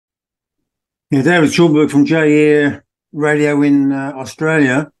Yeah, David Schulberg from JAir Radio in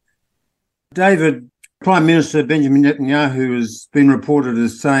Australia. David, Prime Minister Benjamin Netanyahu has been reported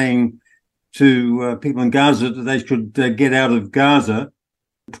as saying to people in Gaza that they should get out of Gaza.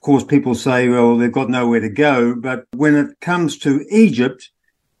 Of course, people say, well, they've got nowhere to go. But when it comes to Egypt,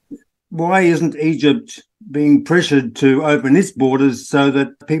 why isn't Egypt being pressured to open its borders so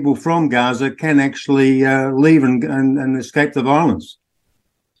that people from Gaza can actually leave and escape the violence?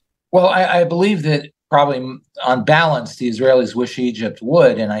 Well, I believe that probably on balance, the Israelis wish Egypt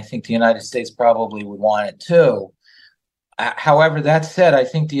would, and I think the United States probably would want it too. However, that said, I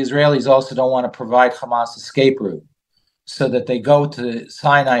think the Israelis also don't want to provide Hamas escape route so that they go to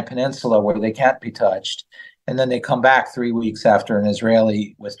Sinai Peninsula where they can't be touched, and then they come back 3 weeks after an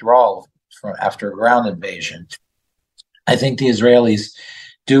Israeli withdrawal from after a ground invasion. I think the Israelis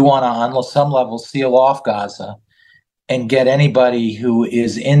do want to, on some level, seal off Gaza and get anybody who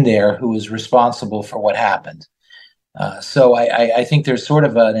is in there who is responsible for what happened. So I think there's sort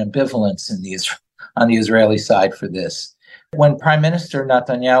of an ambivalence on the Israeli side for this. When Prime Minister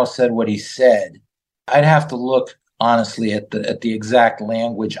Netanyahu said what he said, I'd have to look honestly at the exact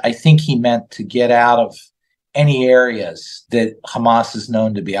language. I think he meant to get out of any areas that Hamas is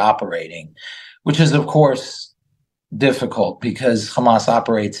known to be operating, which is, of course, difficult because Hamas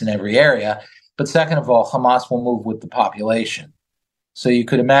operates in every area. But second of all, Hamas will move with the population. So you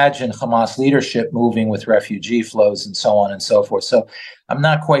could imagine Hamas leadership moving with refugee flows and so on and so forth. So I'm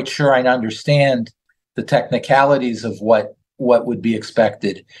not quite sure I understand the technicalities of what would be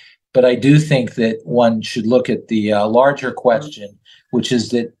expected. But I do think that one should look at the larger question, which is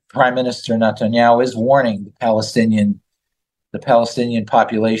that Prime Minister Netanyahu is warning the Palestinian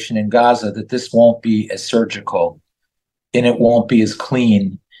population in Gaza that this won't be as surgical and it won't be as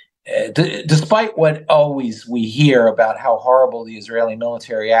clean. Despite what always we hear about how horrible the Israeli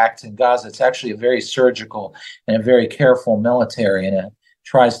military acts in Gaza, it's actually a very surgical and a very careful military, and it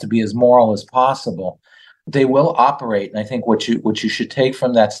tries to be as moral as possible. They will operate, and I think what you should take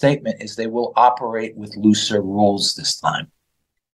from that statement is they will operate with looser rules this time.